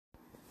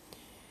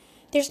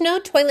There's no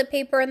toilet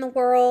paper in the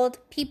world.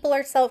 People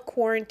are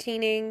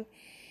self-quarantining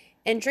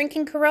and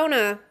drinking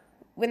Corona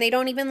when they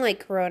don't even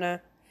like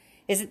Corona.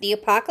 Is it the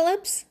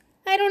apocalypse?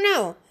 I don't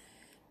know.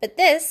 But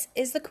this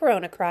is the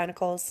Corona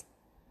Chronicles.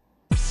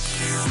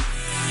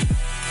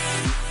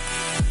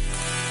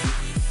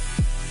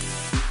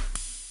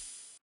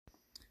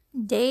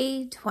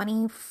 Day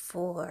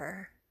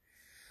 24.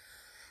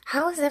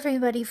 How is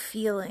everybody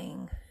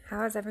feeling?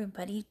 How is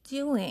everybody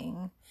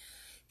doing?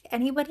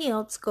 Anybody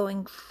else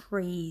going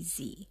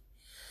crazy?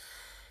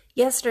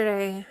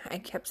 Yesterday, I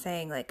kept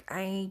saying,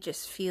 I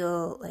just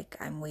feel like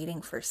I'm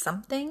waiting for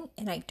something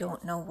and I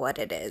don't know what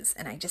it is.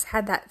 And I just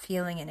had that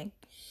feeling, and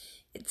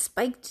it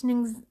spiked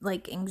in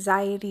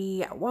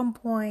anxiety at one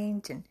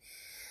point, and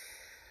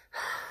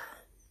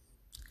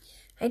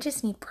I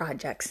just need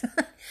projects.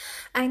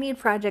 I need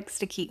projects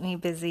to keep me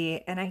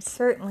busy, and I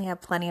certainly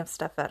have plenty of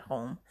stuff at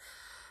home.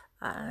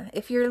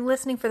 If you're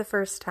listening for the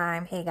first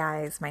time, hey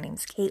guys, my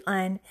name's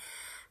Caitlin.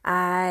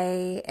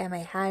 I am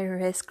a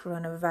high-risk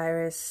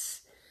coronavirus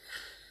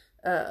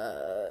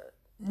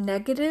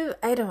negative.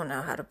 I don't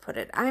know how to put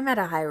it. I'm at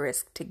a high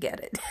risk to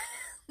get it.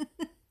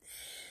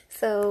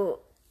 So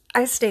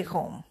I stay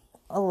home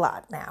a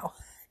lot now.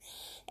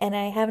 And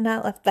I have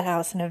not left the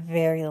house in a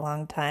very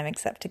long time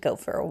except to go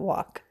for a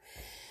walk.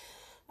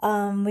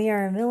 We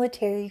are a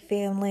military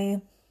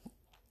family.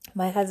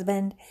 My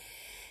husband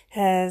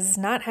has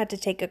not had to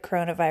take a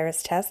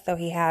coronavirus test, though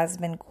he has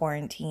been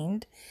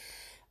quarantined.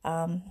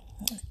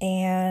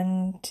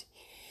 And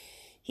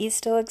he's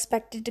still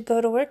expected to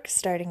go to work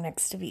starting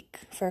next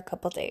week for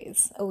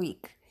a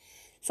week.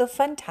 So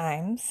fun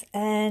times.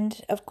 And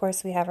of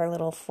course we have our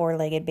little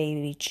 4-legged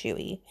baby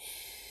Chewy,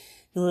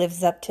 who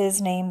lives up to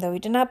his name, though we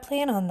did not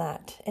plan on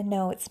that. And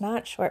no, it's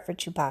not short for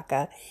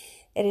Chewbacca.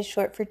 It is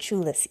short for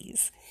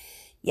Chulysses.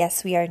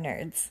 Yes, we are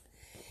nerds.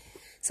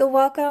 So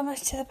welcome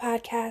to the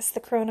podcast,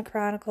 the Corona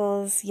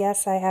Chronicles.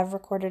 Yes, I have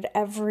recorded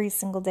every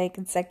single day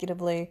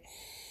consecutively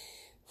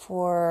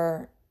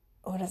for,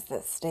 what is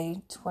this,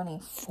 day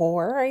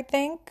 24, I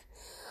think?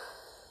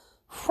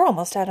 We're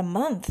almost at a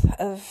month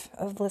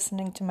of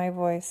listening to my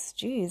voice.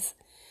 Jeez.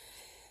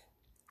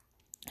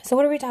 So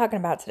what are we talking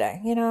about today?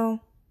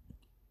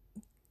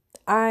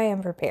 I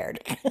am prepared.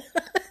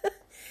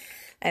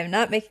 I am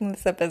not making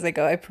this up as I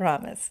go, I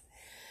promise.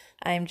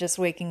 I am just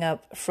waking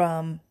up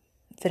from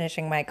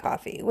finishing my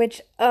coffee,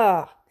 which,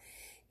 it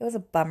was a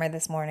bummer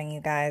this morning, you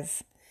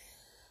guys.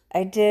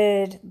 I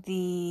did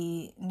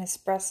the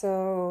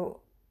Nespresso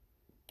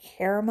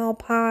caramel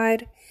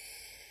pod,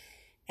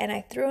 and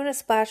I threw in a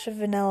splash of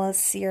vanilla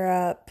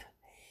syrup,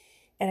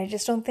 and I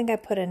just don't think I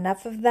put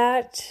enough of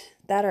that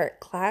or it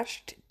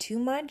clashed too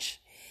much.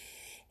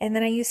 And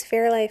then I used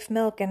Fairlife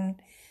milk, and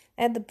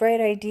I had the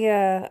bright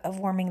idea of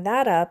warming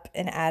that up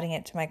and adding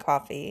it to my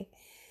coffee.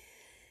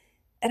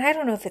 And I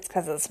don't know if it's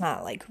because it's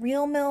not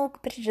real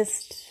milk, but it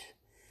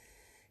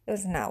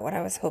was not what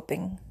I was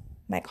hoping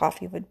my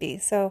coffee would be.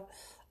 So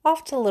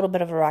off to a little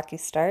bit of a rocky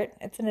start.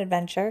 It's an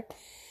adventure.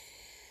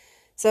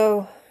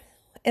 So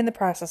in the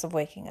process of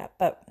waking up,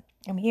 but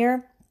I'm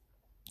here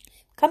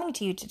coming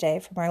to you today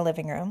from our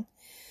living room,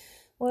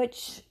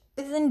 which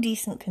is in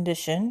decent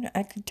condition.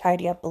 I could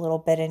tidy up a little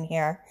bit in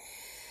here,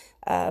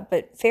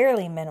 but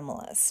fairly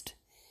minimalist,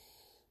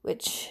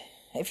 which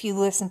if you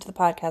listened to the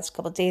podcast a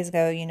couple of days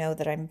ago, you know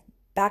that I'm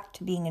back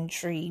to being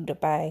intrigued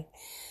by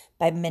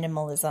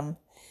minimalism.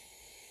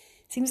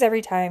 It seems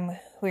every time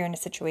we're in a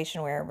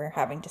situation where we're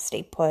having to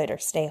stay put or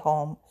stay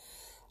home,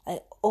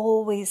 I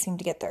always seem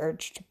to get the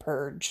urge to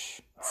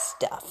purge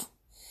stuff.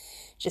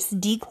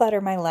 Just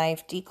declutter my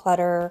life,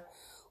 declutter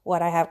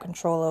what I have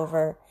control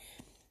over.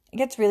 It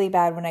gets really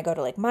bad when I go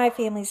to my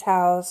family's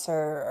house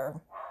or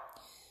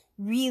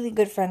really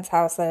good friend's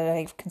house that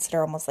I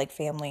consider almost like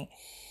family.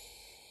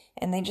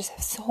 And they just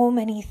have so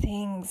many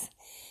things.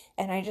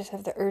 And I just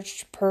have the urge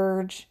to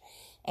purge.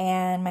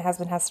 And my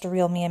husband has to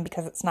reel me in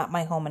because it's not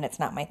my home and it's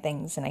not my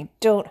things. And I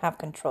don't have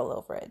control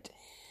over it.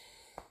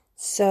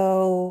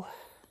 So,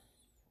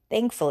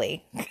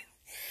 thankfully,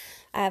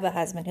 I have a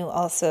husband who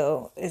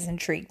also is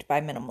intrigued by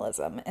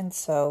minimalism. And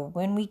so,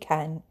 when we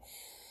can,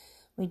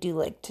 we do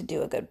like to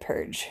do a good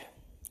purge.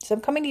 So,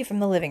 I'm coming to you from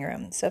the living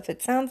room. So, if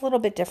it sounds a little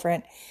bit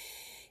different,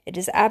 it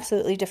is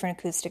absolutely different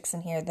acoustics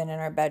in here than in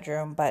our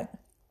bedroom. But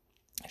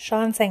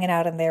Sean's hanging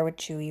out in there with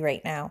Chewy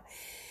right now.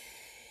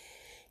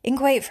 And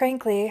quite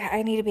frankly,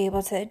 I need to be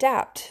able to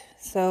adapt.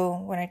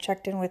 So when I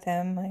checked in with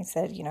him, I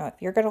said, if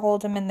you're going to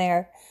hold him in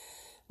there,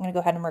 I'm going to go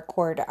ahead and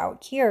record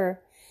out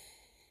here.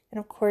 And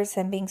of course,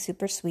 him being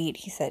super sweet,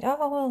 he said,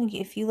 oh, well,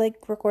 if you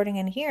like recording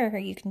in here,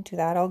 you can do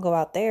that. I'll go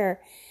out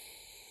there.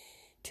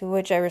 To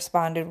which I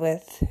responded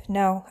with,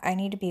 no, I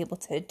need to be able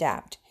to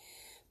adapt.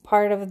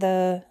 Part of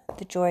the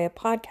joy of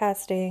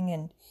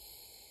podcasting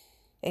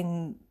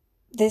and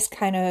this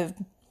kind of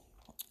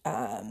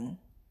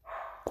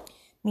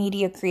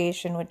media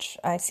creation, which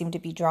I seem to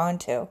be drawn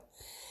to,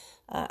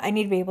 I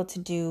need to be able to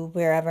do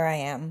wherever I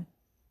am.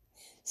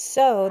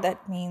 So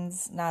that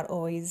means not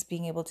always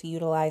being able to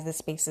utilize the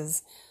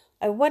spaces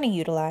I want to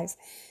utilize.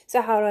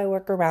 So how do I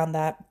work around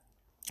that?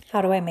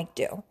 How do I make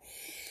do?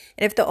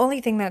 And if the only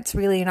thing that's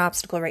really an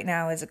obstacle right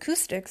now is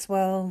acoustics,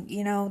 well,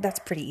 that's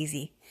pretty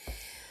easy.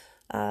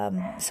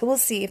 So we'll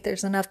see if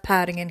there's enough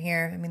padding in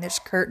here. I mean, there's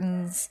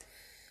curtains.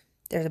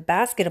 There's a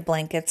basket of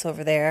blankets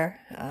over there.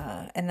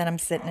 And then I'm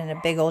sitting in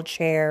a big old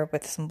chair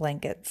with some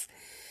blankets.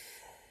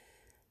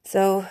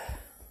 So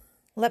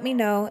let me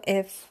know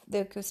if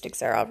the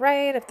acoustics are all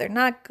right, if they're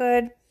not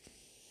good.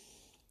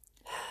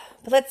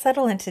 But let's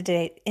settle into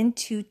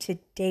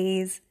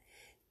today's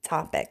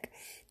topic.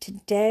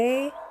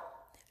 Today,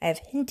 I've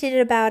hinted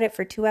about it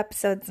for 2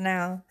 episodes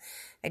now.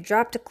 I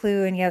dropped a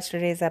clue in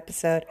yesterday's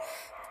episode.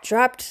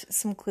 Dropped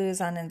some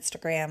clues on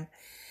Instagram.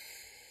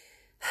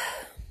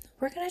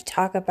 We're going to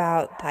talk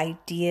about the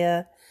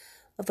idea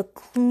of a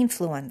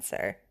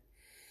cleanfluencer.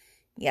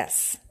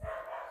 Yes,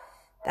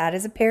 that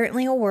is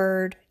apparently a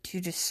word to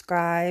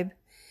describe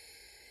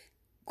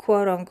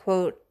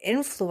quote-unquote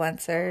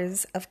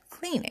influencers of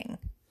cleaning.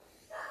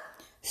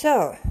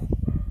 So,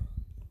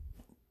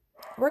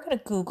 we're going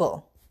to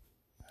Google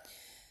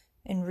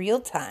in real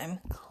time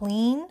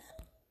cleanfluencer.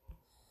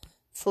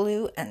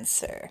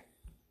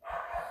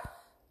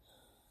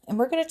 And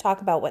we're going to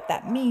talk about what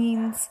that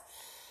means,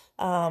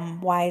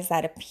 why is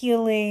that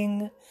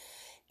appealing,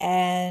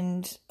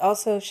 and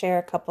also share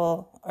a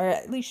couple, or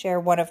at least share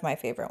one of my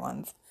favorite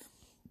ones.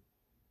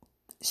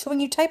 So when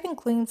you type in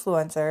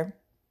cleanfluencer,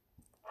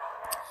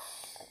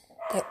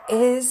 there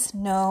is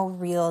no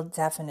real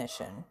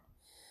definition.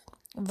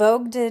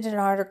 Vogue did an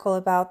article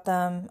about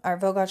them, or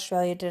Vogue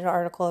Australia did an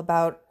article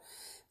about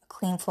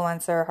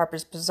cleanfluencer.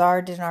 Harper's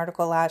Bazaar did an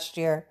article last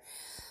year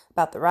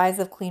about the rise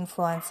of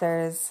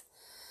cleanfluencers.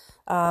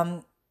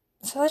 So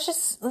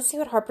let's see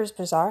what Harper's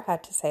Bazaar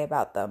had to say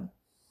about them.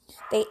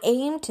 They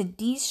aim to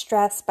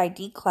de-stress by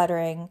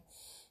decluttering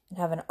and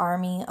have an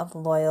army of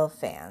loyal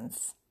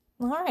fans.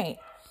 All right.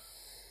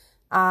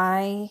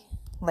 I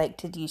like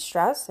to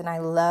de-stress and I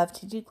love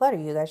to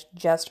declutter. You guys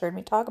just heard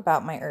me talk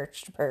about my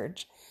urge to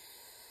purge.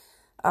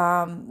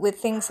 With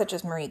things such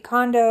as Marie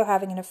Kondo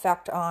having an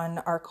effect on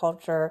our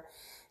culture,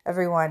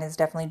 everyone is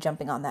definitely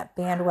jumping on that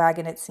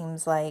bandwagon. It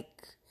seems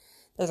like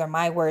those are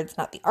my words,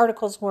 not the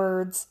article's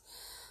words.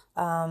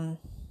 But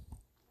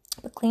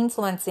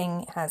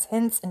cleanfluencing has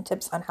hints and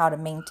tips on how to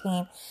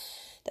maintain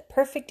the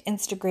perfect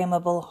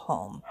Instagrammable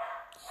home.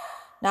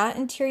 Not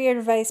interior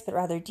advice, but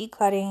rather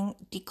decluttering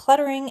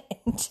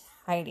and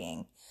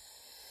tidying.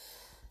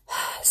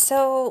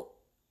 So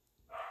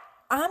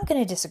I'm going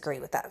to disagree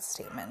with that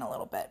statement a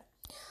little bit.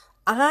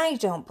 I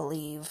don't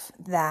believe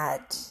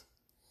that.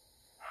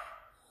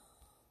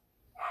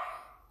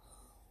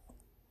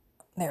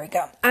 There we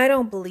go. I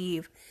don't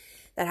believe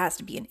that has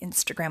to be an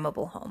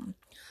Instagrammable home.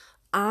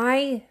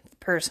 I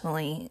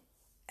personally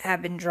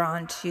have been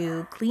drawn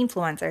to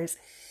cleanfluencers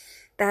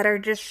that are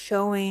just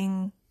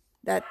showing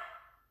that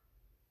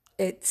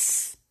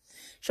it's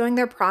showing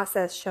their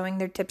process, showing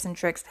their tips and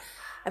tricks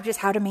of just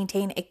how to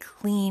maintain a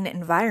clean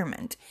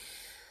environment.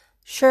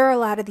 Sure, a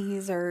lot of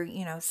these are,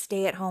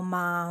 stay-at-home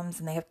moms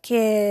and they have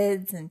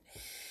kids and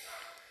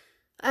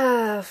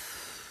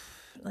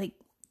like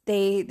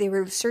they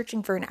were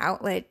searching for an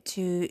outlet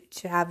to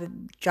have a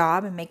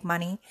job and make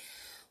money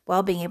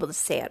while being able to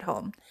stay at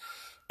home.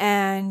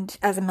 And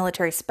as a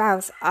military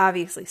spouse,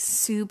 obviously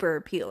super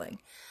appealing.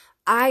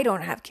 I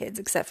don't have kids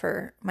except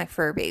for my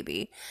fur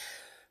baby.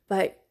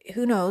 But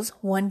who knows,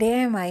 one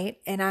day I might,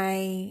 and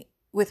I,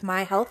 with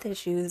my health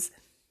issues,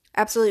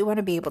 absolutely want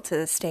to be able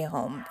to stay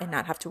home and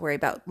not have to worry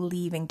about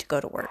leaving to go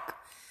to work.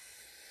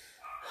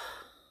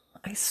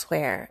 I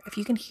swear, if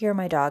you can hear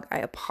my dog, I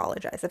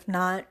apologize. If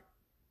not,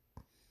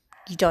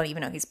 you don't even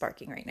know he's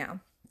barking right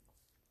now.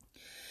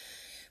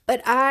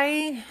 But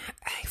I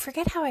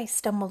forget how I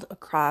stumbled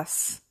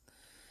across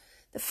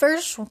the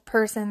first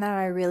person that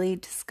I really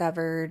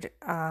discovered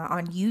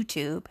on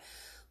YouTube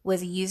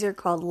was a user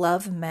called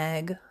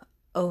LoveMeg09,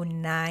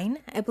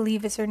 I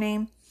believe is her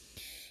name.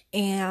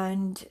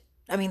 And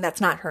I mean, that's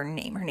not her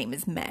name. Her name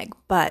is Meg.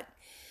 But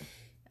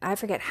I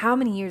forget how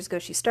many years ago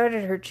she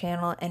started her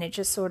channel, and it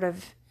just sort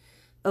of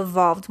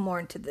evolved more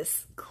into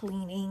this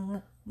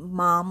cleaning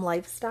mom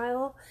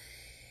lifestyle.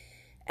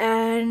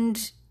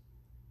 And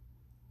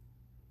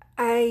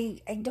I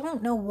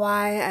don't know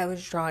why I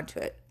was drawn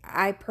to it.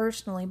 I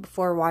personally,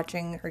 before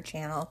watching her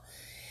channel,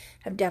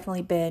 have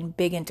definitely been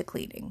big into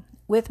cleaning.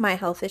 With my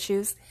health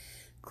issues,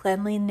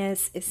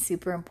 cleanliness is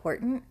super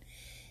important.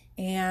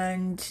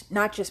 And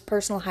not just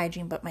personal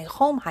hygiene, but my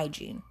home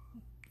hygiene.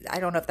 I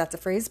don't know if that's a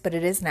phrase, but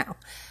it is now.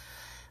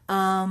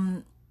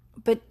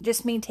 But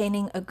just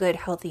maintaining a good,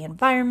 healthy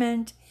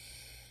environment.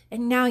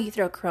 And now you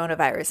throw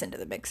coronavirus into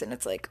the mix and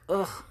it's like,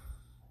 ugh,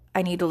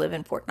 I need to live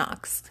in Fort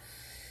Knox.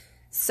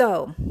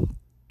 So,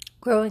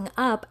 growing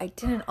up, I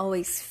didn't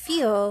always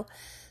feel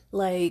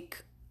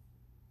like,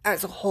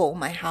 as a whole,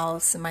 my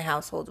house and my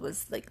household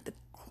was like the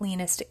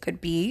cleanest it could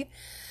be.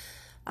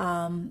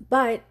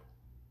 But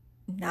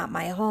not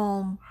my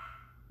home,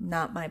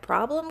 not my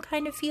problem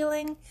kind of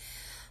feeling.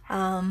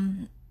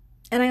 And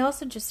I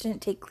also just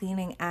didn't take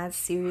cleaning as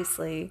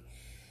seriously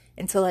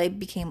until I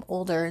became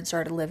older and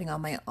started living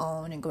on my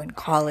own and going to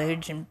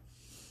college. And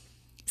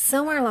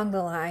somewhere along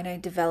the line, I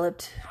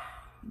developed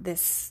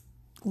this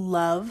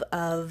love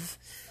of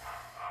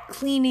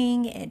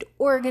cleaning and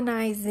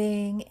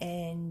organizing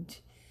and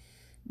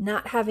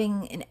not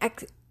having an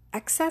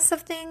excess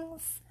of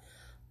things.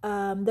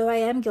 Though I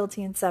am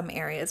guilty in some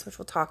areas, which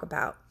we'll talk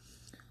about.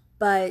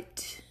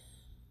 But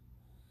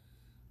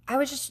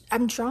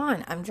I'm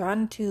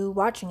drawn to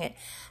watching it.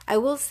 I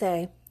will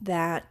say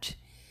that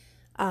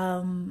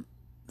from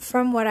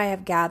what I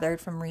have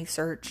gathered from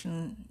research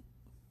and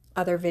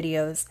other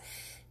videos,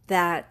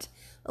 that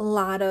a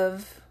lot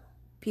of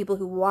people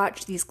who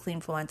watch these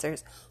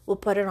cleanfluencers will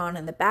put it on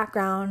in the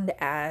background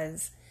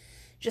as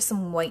just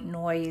some white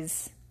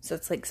noise. So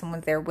it's like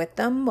someone's there with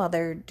them while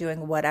they're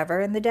doing whatever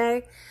in the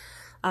day.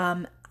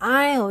 I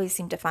always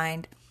seem to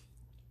find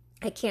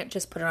I can't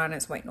just put it on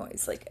as white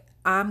noise. Like,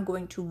 I'm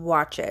going to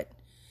watch it.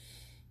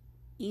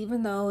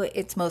 Even though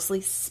it's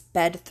mostly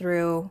sped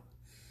through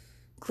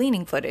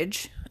cleaning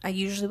footage, I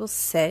usually will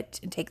sit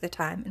and take the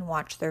time and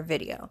watch their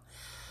video.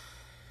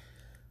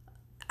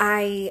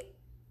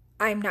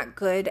 I'm not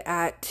good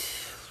at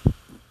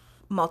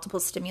multiple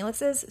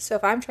stimuluses. So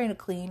if I'm trying to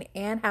clean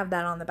and have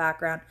that on the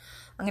background,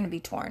 I'm going to be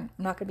torn.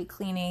 I'm not going to be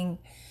cleaning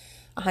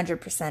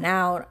 100%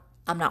 out.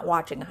 I'm not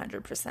watching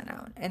 100%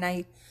 out. And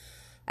I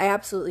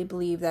absolutely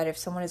believe that if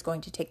someone is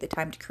going to take the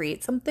time to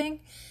create something,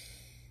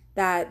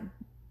 that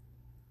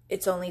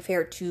it's only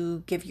fair to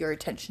give your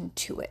attention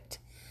to it.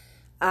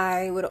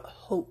 I would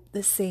hope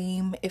the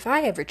same if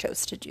I ever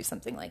chose to do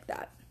something like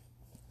that.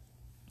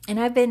 And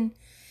I've been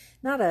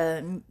not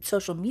a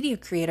social media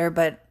creator,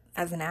 but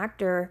as an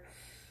actor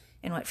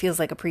in what feels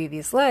like a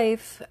previous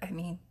life, I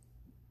mean,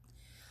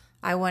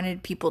 I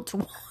wanted people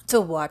to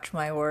watch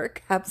my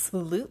work.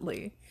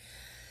 Absolutely.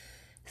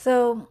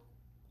 So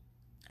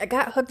I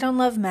got hooked on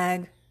Love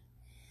Meg.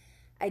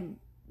 I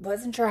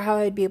wasn't sure how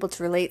I'd be able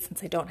to relate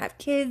since I don't have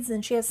kids,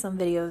 and she has some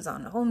videos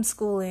on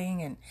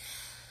homeschooling,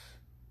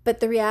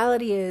 but the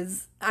reality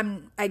is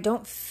I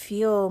don't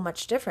feel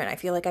much different. I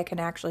feel like I can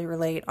actually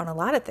relate on a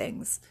lot of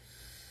things.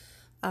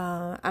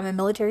 I'm a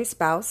military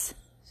spouse,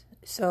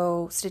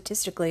 so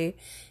statistically,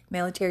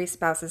 military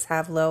spouses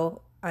have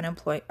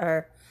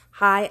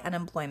high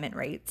unemployment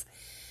rates.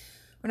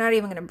 We're not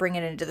even going to bring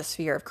it into the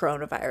sphere of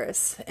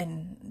coronavirus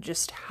and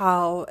just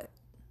how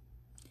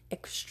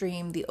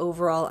extreme the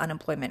overall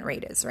unemployment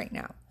rate is right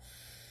now.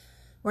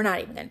 We're not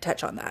even going to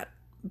touch on that.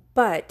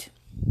 But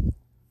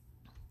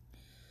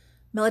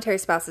military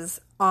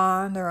spouses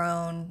on their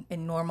own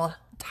in normal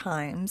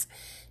times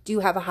do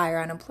have a higher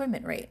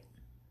unemployment rate.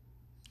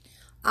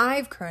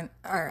 I've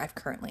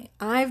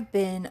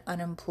been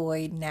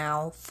unemployed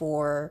now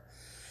for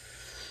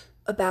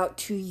about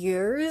 2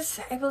 years,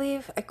 I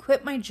believe. I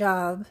quit my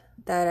job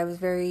that I was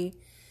very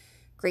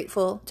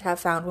grateful to have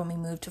found when we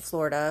moved to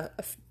Florida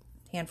a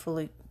handful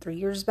of 3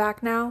 years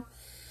back now.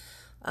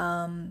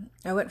 I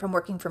went from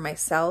working for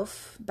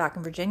myself back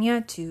in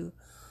Virginia to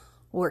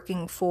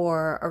working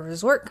for a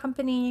resort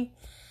company,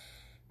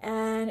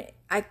 and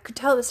I could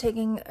tell it was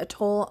taking a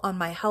toll on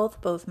my health,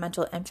 both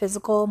mental and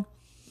physical.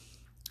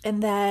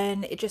 And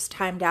then it just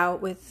timed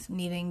out with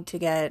needing to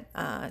get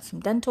some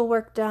dental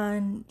work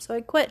done, so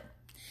I quit.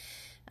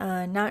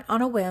 Not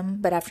on a whim,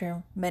 but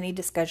after many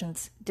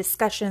discussions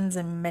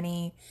and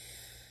many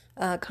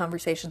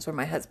conversations where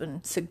my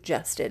husband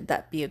suggested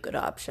that be a good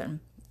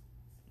option.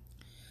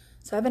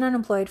 So I've been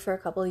unemployed for a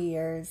couple of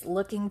years,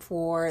 looking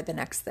for the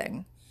next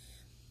thing.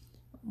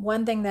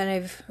 One thing that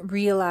I've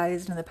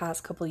realized in the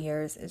past couple of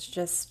years is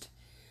just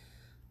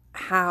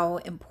how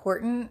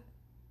important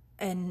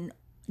and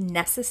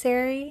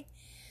necessary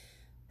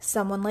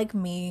someone like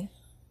me,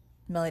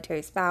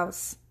 military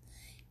spouse,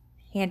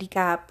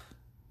 handicap,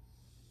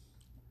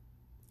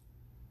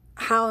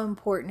 how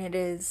important it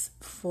is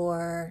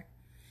for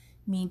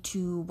me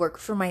to work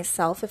for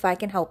myself if I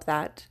can help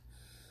that,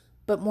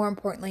 but more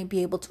importantly,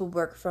 be able to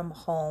work from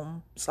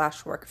home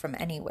 / work from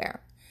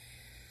anywhere.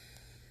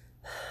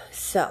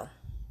 So,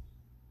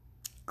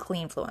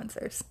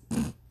 cleanfluencers.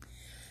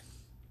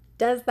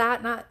 Does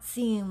that not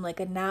seem like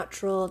a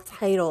natural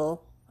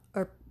title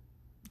or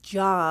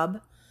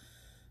job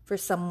for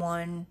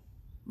someone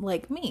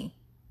like me?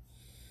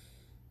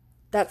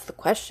 That's the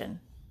question.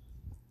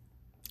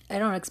 I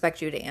don't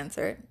expect you to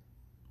answer it,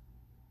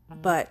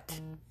 but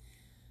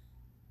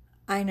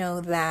I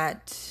know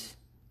that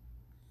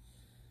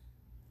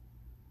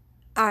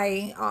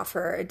I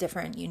offer a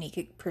different,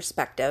 unique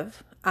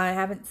perspective. I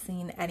haven't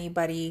seen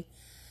anybody,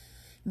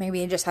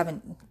 maybe I just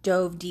haven't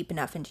dove deep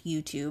enough into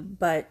YouTube,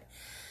 but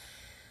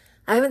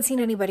I haven't seen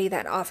anybody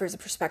that offers a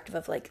perspective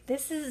of like,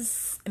 this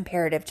is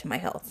imperative to my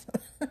health.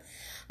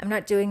 I'm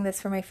not doing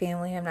this for my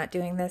family. I'm not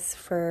doing this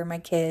for my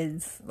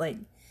kids. Like,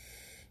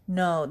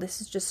 no,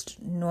 this is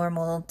just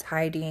normal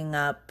tidying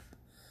up,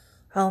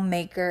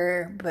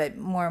 homemaker, but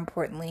more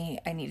importantly,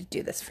 I need to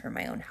do this for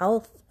my own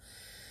health.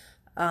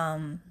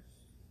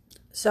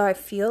 So I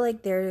feel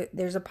like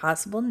there's a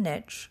possible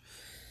niche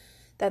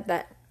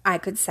that I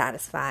could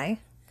satisfy,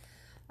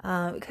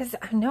 because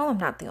I know I'm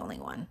not the only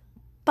one,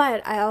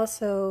 but I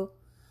also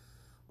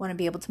want to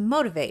be able to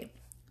motivate.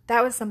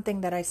 That was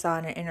something that I saw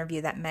in an interview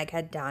that Meg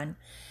had done,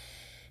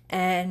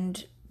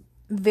 and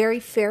very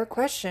fair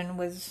question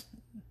was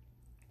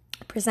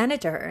presented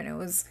to her, and it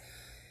was,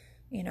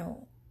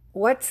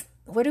 what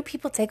do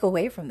people take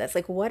away from this?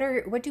 Like,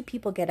 what do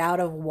people get out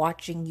of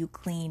watching you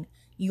clean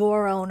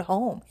your own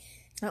home?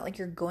 It's not like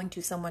you're going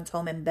to someone's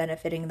home and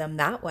benefiting them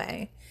that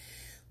way.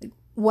 Like,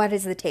 what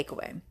is the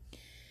takeaway?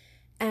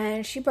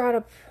 And she brought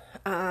up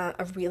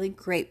a really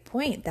great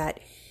point that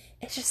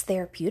it's just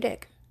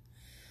therapeutic.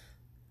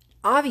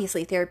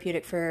 Obviously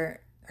therapeutic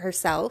for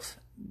herself,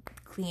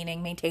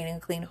 cleaning, maintaining a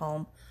clean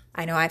home.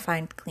 I know I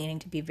find cleaning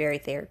to be very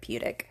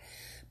therapeutic,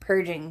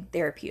 purging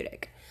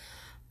therapeutic.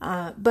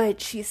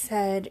 But she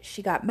said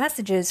she got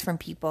messages from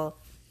people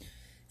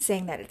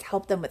saying that it's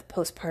helped them with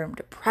postpartum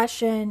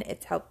depression.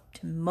 It's helped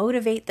to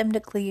motivate them to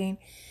clean.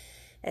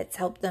 It's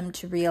helped them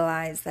to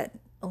realize that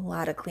a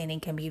lot of cleaning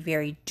can be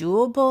very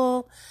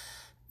doable.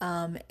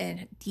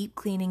 And deep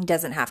cleaning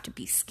doesn't have to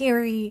be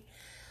scary.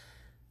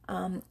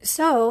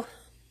 So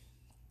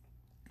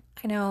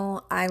I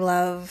know I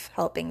love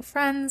helping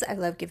friends. I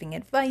love giving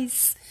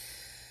advice.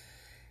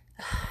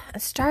 I'm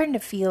starting to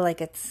feel like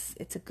it's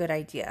a good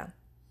idea.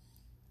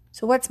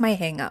 So what's my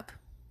hang up?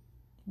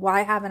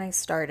 Why haven't I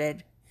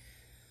started?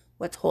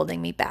 What's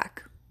holding me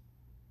back?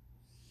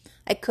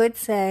 I could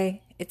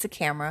say it's a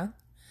camera.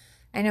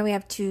 I know we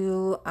have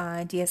two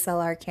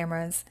DSLR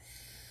cameras.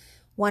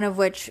 One of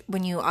which,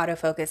 when you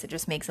autofocus, it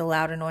just makes a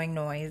loud, annoying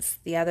noise.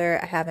 The other,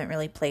 I haven't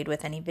really played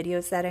with any video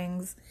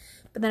settings.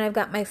 But then I've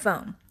got my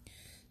phone.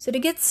 So to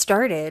get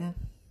started,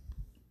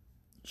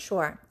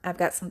 sure, I've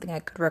got something I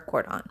could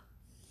record on.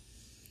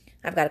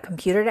 I've got a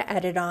computer to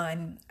edit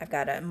on. I've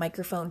got a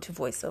microphone to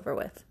voice over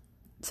with.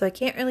 So I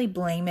can't really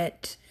blame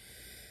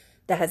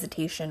the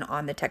hesitation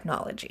on the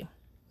technology.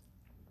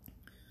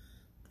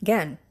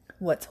 Again,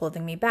 what's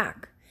holding me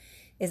back?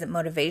 Is it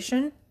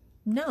motivation?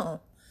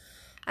 No.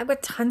 I've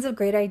got tons of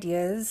great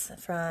ideas,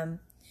 from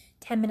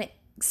 10-minute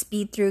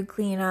speed through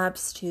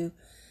cleanups to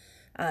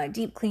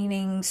deep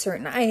cleaning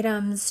certain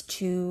items,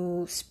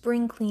 to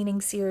spring cleaning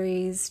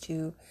series,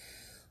 to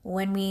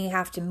when we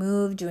have to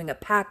move, doing a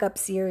pack up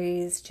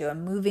series, to a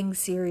moving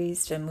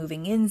series, to a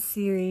moving in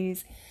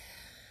series.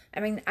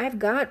 I mean, I've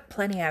got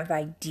plenty of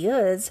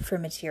ideas for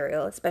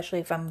material, especially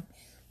if I'm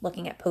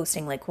looking at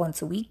posting like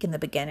once a week in the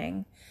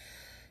beginning.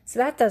 So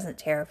that doesn't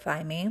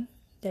terrify me.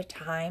 The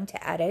time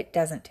to edit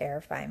doesn't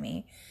terrify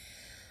me.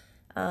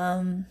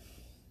 So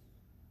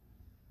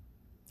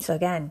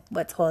again,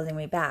 what's holding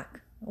me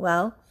back?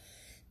 Well,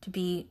 to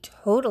be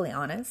totally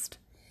honest,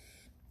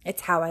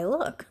 it's how I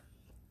look.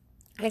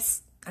 I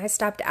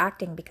stopped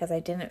acting because I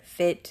didn't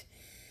fit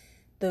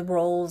the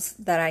roles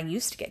that I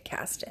used to get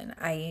cast in.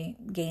 I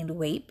gained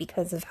weight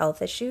because of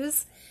health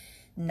issues,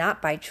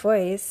 not by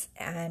choice.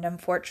 And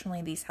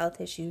unfortunately, these health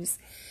issues,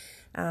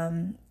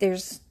 there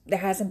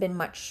hasn't been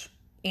much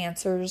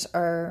answers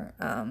or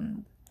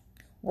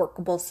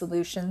workable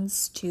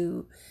solutions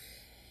to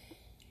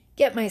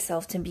get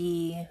myself to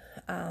be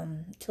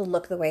to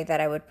look the way that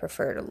I would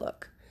prefer to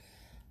look.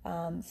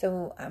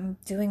 So I'm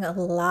doing a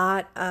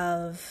lot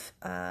of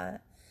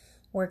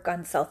work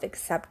on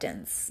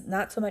self-acceptance,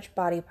 not so much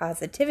body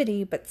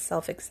positivity, but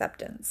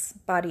self-acceptance,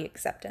 body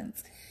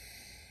acceptance.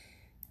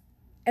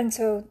 And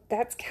so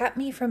that's kept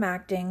me from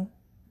acting.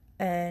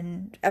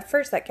 And at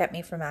first that kept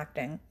me from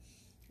acting.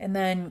 And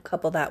then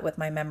couple that with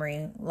my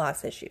memory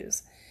loss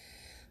issues.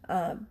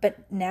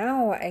 But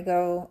now I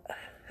go,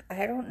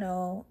 I don't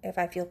know if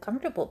I feel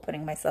comfortable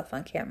putting myself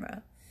on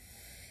camera.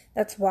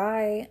 That's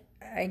why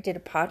I did a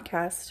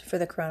podcast for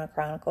the Corona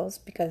Chronicles,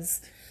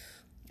 because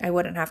I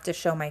wouldn't have to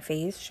show my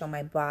face, show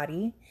my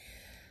body.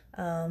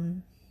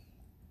 And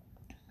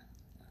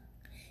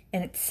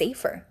it's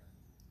safer.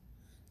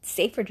 It's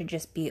safer to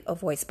just be a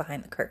voice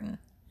behind the curtain.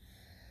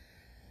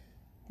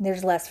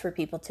 There's less for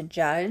people to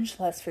judge,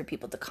 less for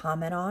people to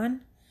comment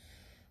on.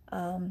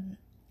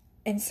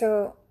 And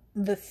so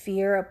the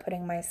fear of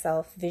putting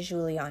myself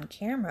visually on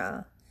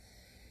camera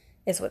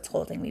is what's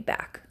holding me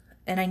back.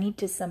 And I need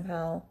to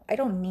somehow, I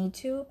don't need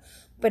to,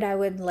 but I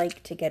would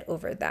like to get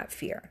over that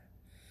fear.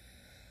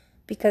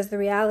 Because the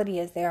reality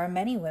is there are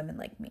many women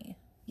like me.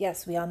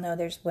 Yes, we all know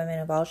there's women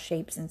of all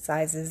shapes and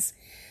sizes.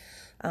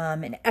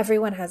 And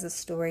everyone has a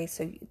story.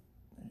 So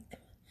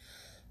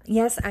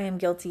yes, I am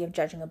guilty of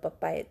judging a book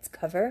by its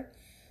cover,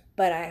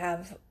 but I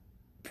have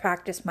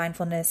practiced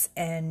mindfulness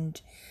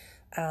and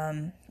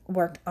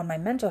worked on my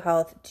mental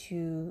health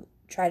to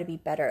try to be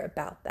better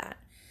about that.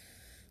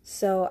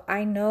 So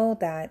I know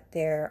that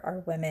there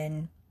are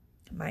women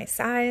my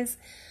size.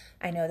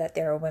 I know that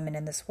there are women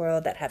in this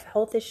world that have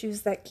health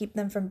issues that keep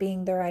them from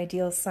being their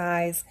ideal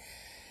size.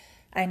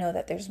 I know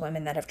that there's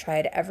women that have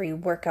tried every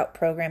workout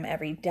program,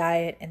 every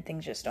diet, and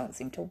things just don't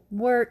seem to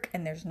work,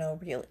 and there's no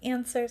real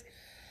answers.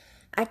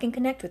 I can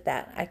connect with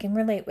that. I can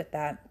relate with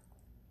that.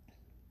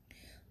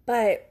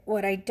 But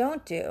what I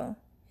don't do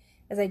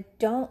is I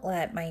don't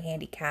let my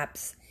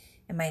handicaps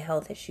and my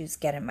health issues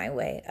get in my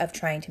way of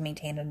trying to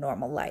maintain a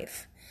normal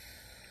life.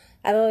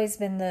 I've always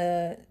been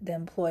the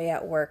employee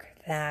at work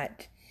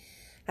that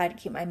I had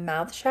to keep my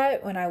mouth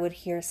shut when I would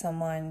hear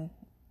someone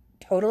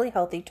totally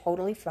healthy,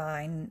 totally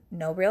fine,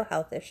 no real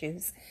health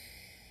issues,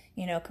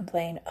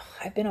 complain, oh,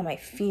 I've been on my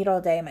feet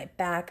all day, my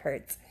back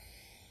hurts.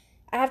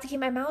 I have to keep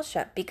my mouth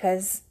shut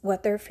because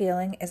what they're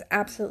feeling is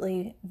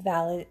absolutely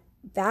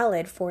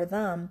valid for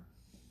them.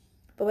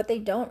 But what they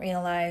don't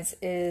realize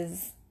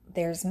is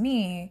there's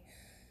me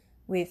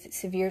with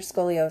severe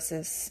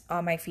scoliosis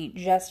on my feet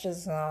just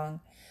as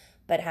long,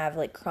 but have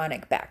like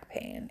chronic back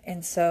pain.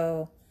 And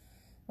so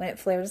when it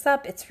flares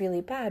up, it's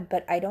really bad,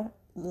 but I don't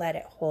let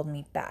it hold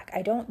me back.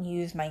 I don't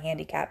use my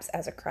handicaps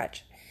as a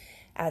crutch,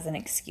 as an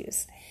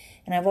excuse.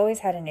 And I've always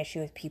had an issue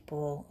with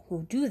people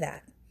who do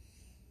that.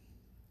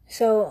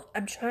 So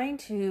I'm trying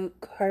to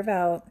carve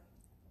out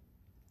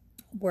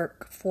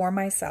work for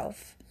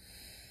myself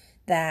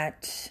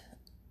that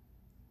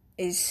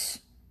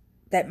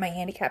my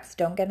handicaps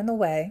don't get in the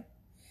way,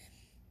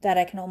 that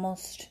I can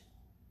almost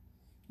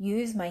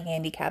use my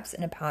handicaps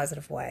in a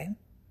positive way,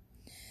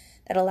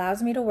 that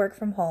allows me to work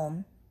from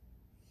home,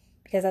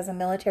 because as a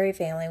military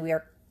family,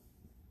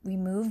 we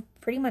move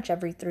pretty much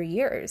every 3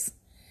 years.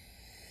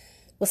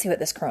 We'll see what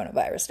this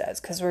coronavirus does,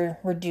 because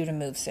we're due to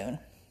move soon,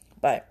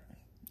 but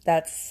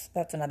that's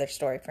another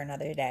story for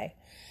another day,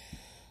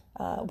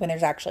 when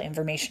there's actually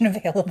information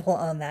available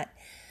on that.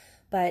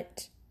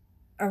 But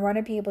I want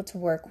to be able to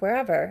work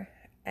wherever,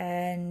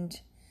 and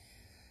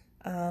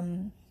I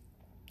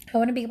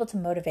want to be able to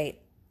motivate.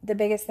 The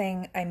biggest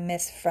thing I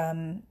miss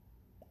from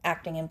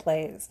acting in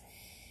plays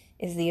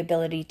is the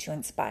ability to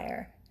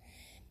inspire.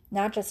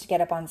 Not just to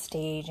get up on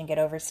stage and get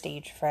over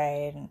stage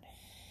fright, and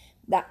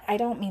that, I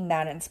don't mean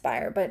that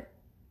inspire, but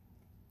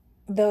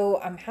though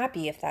I'm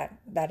happy if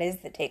that is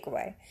the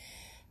takeaway,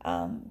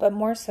 but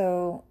more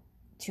so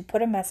to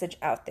put a message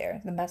out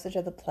there, the message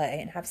of the play,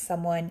 and have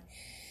someone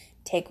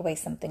take away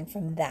something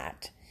from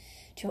that,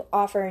 to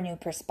offer a new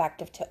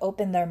perspective, to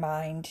open their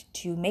mind,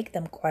 to make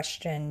them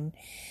question,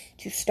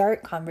 to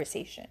start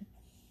conversation.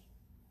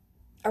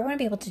 I want to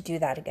be able to do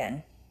that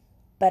again,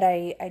 but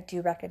I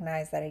do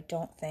recognize that I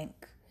don't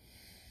think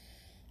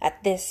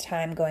at this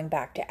time going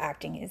back to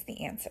acting is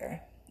the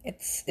answer.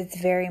 It's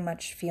very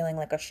much feeling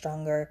like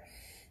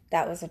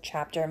that was a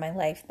chapter in my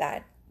life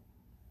that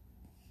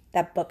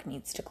book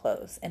needs to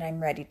close, and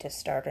I'm ready to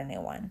start a new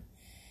one.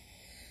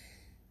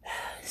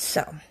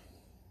 So,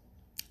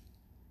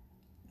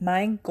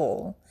 my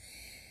goal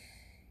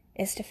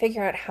is to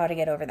figure out how to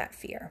get over that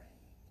fear.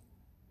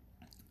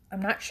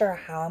 I'm not sure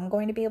how I'm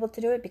going to be able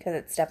to do it, because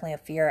it's definitely a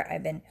fear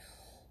I've been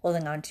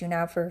holding on to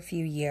now for a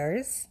few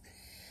years.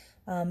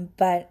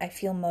 But I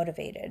feel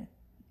motivated,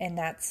 and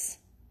that's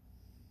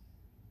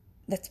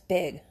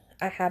big.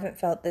 I haven't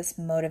felt this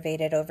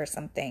motivated over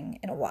something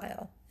in a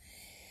while.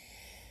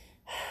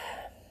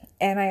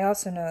 And I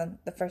also know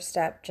the first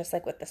step, just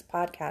like with this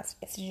podcast,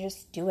 is to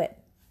just do it.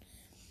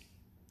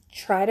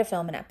 Try to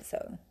film an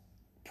episode.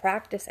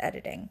 Practice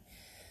editing.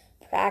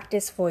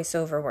 Practice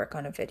voiceover work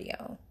on a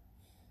video.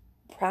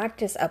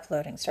 Practice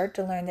uploading. Start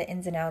to learn the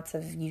ins and outs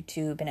of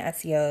YouTube and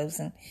SEOs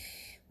and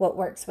what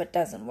works, what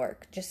doesn't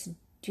work. Just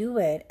do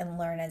it and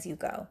learn as you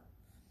go.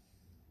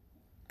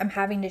 I'm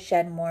having to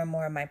shed more and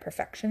more of my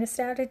perfectionist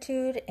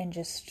attitude and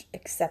just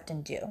accept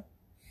and do.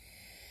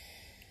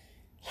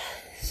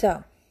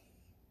 So,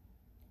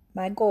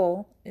 my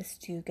goal is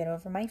to get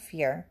over my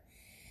fear.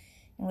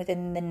 And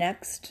within the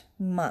next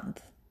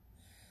month,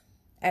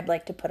 I'd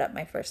like to put up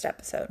my first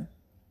episode.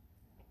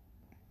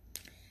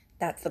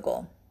 That's the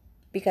goal.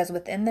 Because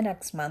within the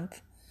next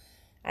month,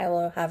 I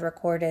will have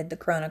recorded the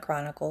Corona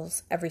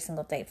Chronicles every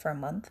single day for a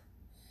month.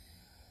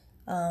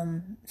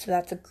 So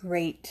that's a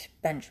great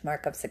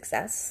benchmark of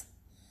success.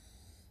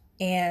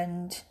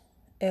 And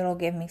it'll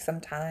give me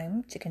some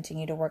time to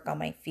continue to work on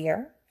my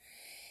fear.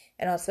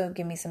 And also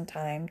give me some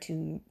time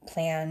to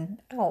plan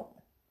out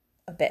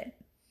a bit.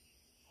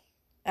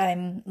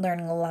 I'm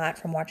learning a lot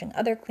from watching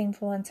other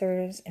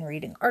Cleanfluencers and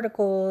reading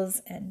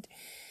articles, and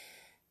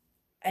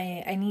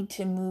I need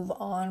to move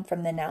on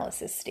from the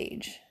analysis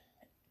stage.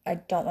 I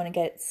don't want to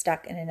get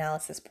stuck in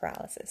analysis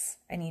paralysis.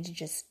 I need to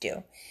just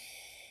do.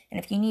 And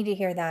if you need to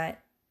hear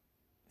that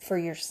for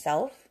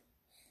yourself,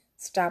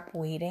 stop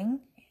waiting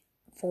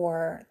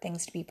for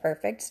things to be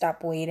perfect.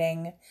 Stop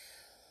waiting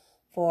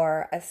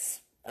for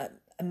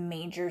a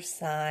major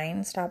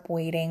sign. Stop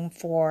waiting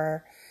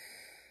for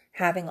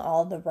having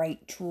all the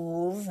right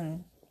tools,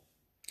 and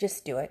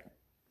just do it.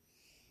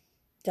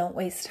 Don't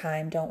waste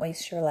time. Don't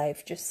waste your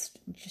life. Just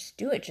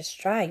do it. Just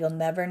try. You'll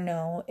never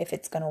know if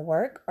it's going to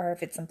work or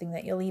if it's something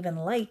that you'll even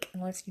like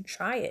unless you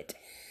try it.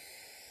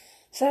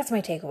 So that's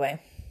my takeaway.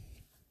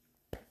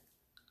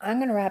 I'm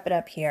going to wrap it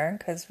up here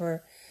because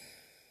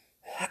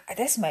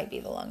this might be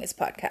the longest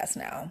podcast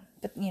now,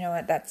 but you know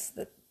what?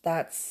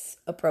 That's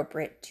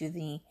appropriate to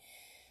the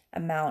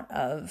amount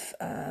of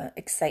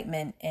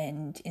excitement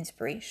and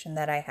inspiration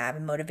that I have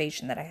and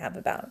motivation that I have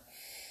about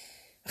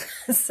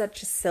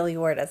such a silly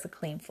word as a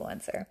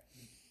Cleanfluencer.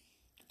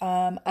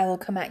 I will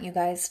come at you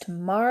guys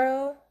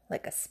tomorrow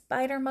like a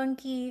spider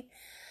monkey,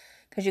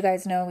 because you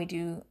guys know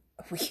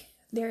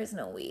there is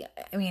no we.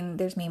 I mean,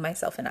 there's me,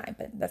 myself, and I,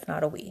 but that's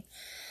not a we.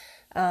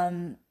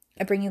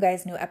 I bring you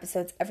guys new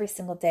episodes every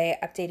single day,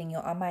 updating you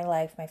on my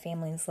life, my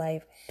family's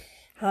life,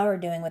 how we're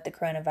doing with the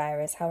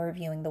coronavirus, how we're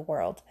viewing the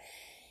world.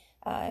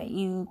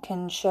 You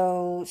can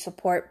show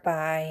support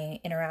by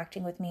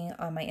interacting with me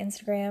on my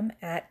Instagram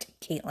at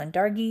Caitlin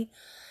Dargy.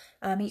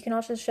 You can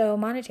also show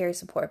monetary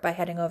support by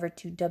heading over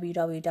to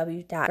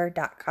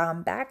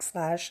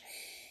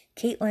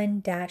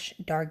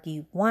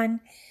www.caitlin-dargy1.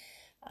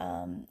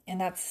 And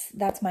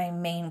that's my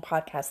main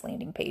podcast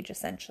landing page,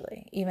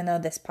 essentially, even though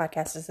this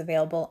podcast is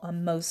available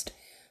on most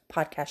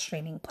podcast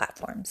streaming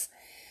platforms.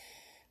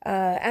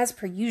 As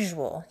per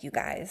usual, you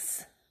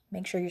guys,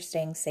 make sure you're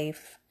staying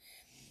safe.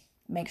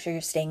 Make sure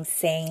you're staying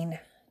sane.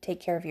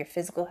 Take care of your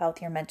physical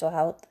health, your mental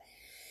health.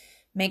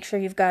 Make sure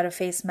you've got a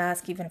face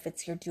mask, even if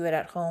it's your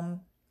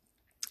do-it-at-home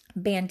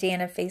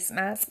bandana face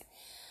mask.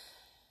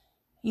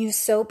 Use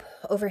soap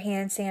over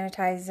hand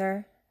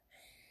sanitizer.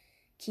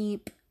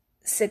 Keep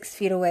 6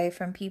 feet away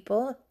from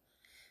people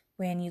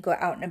when you go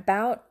out and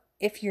about.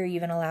 If you're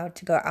even allowed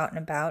to go out and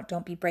about,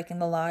 don't be breaking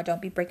the law.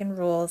 Don't be breaking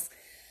rules.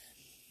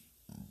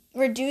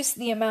 Reduce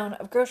the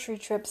amount of grocery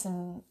trips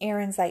and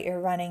errands that you're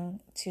running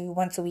to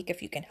once a week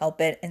if you can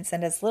help it, and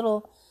send as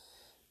little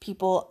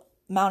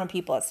amount of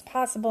people as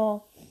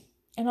possible.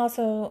 And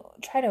also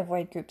try to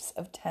avoid groups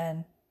of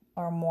 10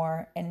 or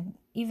more, and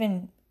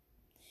even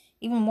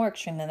more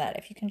extreme than that,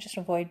 if you can just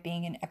avoid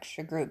being in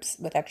extra groups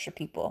with extra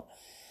people,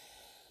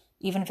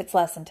 even if it's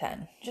less than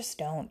 10, just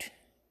don't.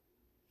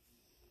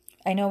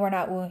 I know we're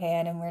not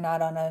Wuhan and we're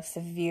not on a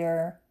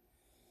severe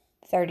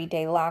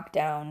 30-day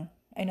lockdown.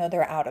 I know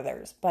they're out of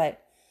theirs,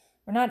 but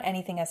we're not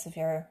anything as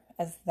severe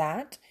as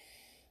that.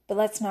 But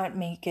let's not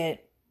make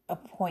it a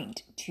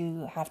point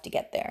to have to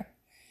get there.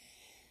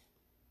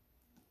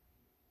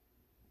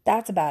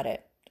 That's about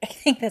it. I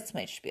think that's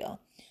my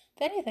spiel.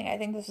 If anything, I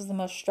think this was the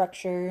most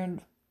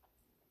structured,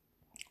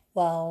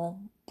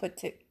 well put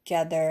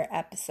together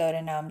episode,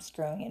 and now I'm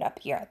screwing it up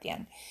here at the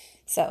end.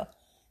 So,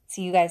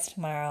 see you guys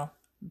tomorrow.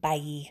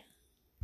 Bye.